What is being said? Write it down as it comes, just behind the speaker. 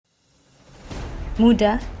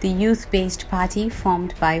Muda, the youth-based party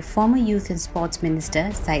formed by former Youth and Sports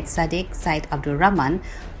Minister Syed Saddiq Syed Abdul Rahman,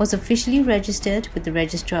 was officially registered with the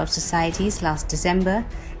Registrar of Societies last December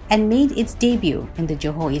and made its debut in the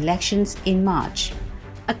Johor elections in March.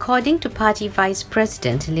 According to party Vice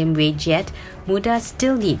President Lim Wei Jiet, Muda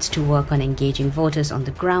still needs to work on engaging voters on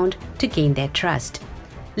the ground to gain their trust.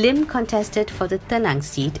 Lim contested for the Tenang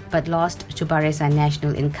seat but lost to Barisan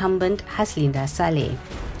Nasional incumbent Haslinda Saleh.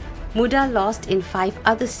 Muda lost in 5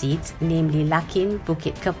 other seats, namely Lakin,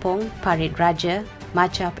 Bukit Kepong, Parit Raja,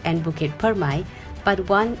 Machap and Bukit Permai, but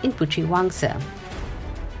won in Puteri Wangsa.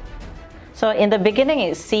 So in the beginning,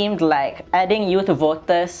 it seemed like adding youth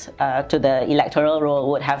voters to the electoral roll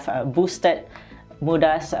would have boosted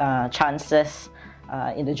Muda's chances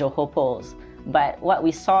in the Johor polls. But what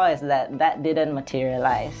we saw is that didn't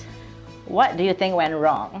materialize. What do you think went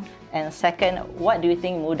wrong? And second, what do you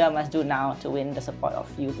think Muda must do now to win the support of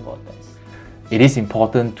youth voters? It is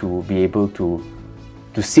important to be able to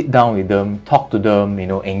sit down with them, talk to them,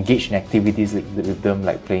 engage in activities with them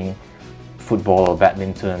like playing football or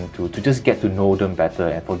badminton, to just get to know them better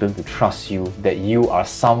and for them to trust you that you are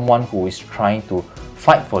someone who is trying to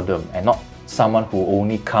fight for them and not someone who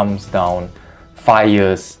only comes down 5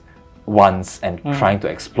 years once and trying to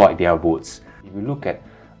exploit their votes. If you look at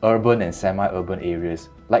urban and semi-urban areas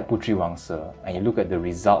like Puteri Wangsa and you look at the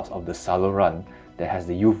results of the saluran that has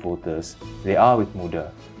the youth voters, they are with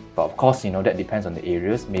Muda. But of course, that depends on the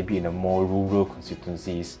areas. Maybe in the more rural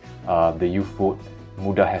constituencies, the youth vote,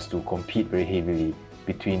 Muda has to compete very heavily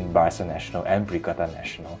between Barisan Nasional and Perikatan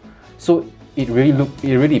Nasional. So it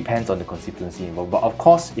really depends on the constituency involved. But of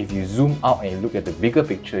course, if you zoom out and you look at the bigger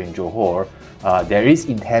picture in Johor, there is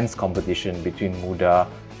intense competition between Muda,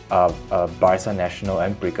 Barisan Nasional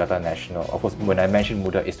and Perikatan Nasional. Of course, when I mention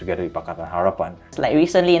Muda, it's together with Pakatan Harapan. Like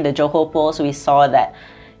recently in the Johor polls, we saw that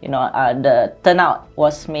the turnout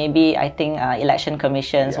was maybe, I think, election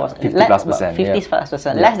commissions was 50+%,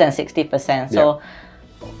 50+%, less than 60%. So,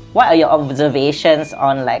 what are your observations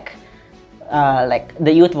on like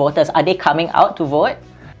the youth voters? Are they coming out to vote?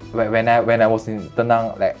 When I was in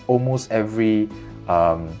Tenang, like almost every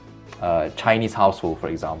Chinese household, for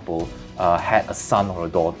example, had a son or a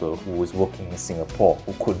daughter who was working in Singapore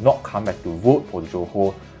who could not come back to vote for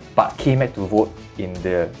Johor but came back to vote in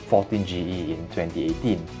the 14 GE in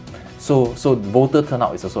 2018. So voter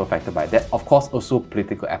turnout is also affected by that. Of course, also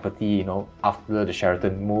political apathy. After the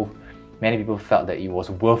Sheraton move, many people felt that it was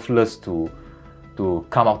worthless to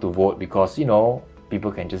come out to vote because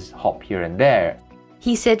people can just hop here and there.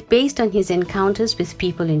 He said based on his encounters with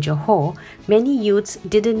people in Johor, many youths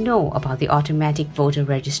didn't know about the automatic voter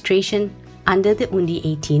registration under the Undi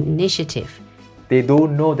 18 initiative. They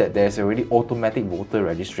don't know that there's already automatic voter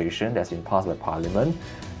registration that's been passed by Parliament.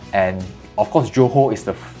 And of course, Johor is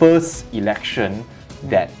the first election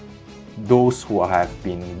that those who have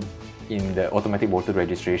been in the automatic voter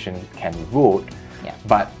registration can vote. Yeah.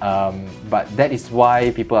 But that is why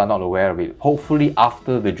people are not aware of it. Hopefully,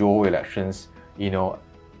 after the Johor elections,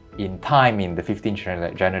 in time in the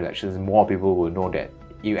 15th general elections, more people will know that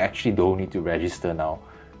you actually don't need to register now.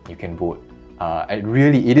 You can vote.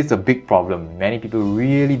 It is a big problem. Many people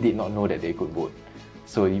really did not know that they could vote.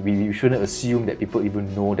 So we shouldn't assume that people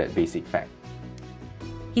even know that basic fact.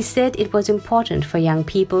 He said it was important for young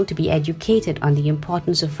people to be educated on the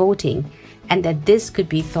importance of voting and that this could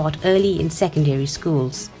be taught early in secondary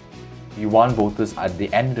schools. We want voters at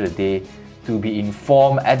the end of the day to be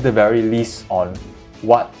informed at the very least on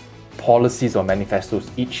what policies or manifestos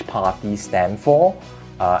each party stand for,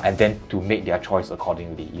 and then to make their choice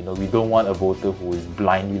accordingly. We don't want a voter who is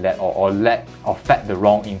blindly led or fed the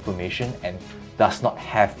wrong information and does not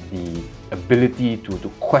have the ability to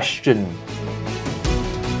question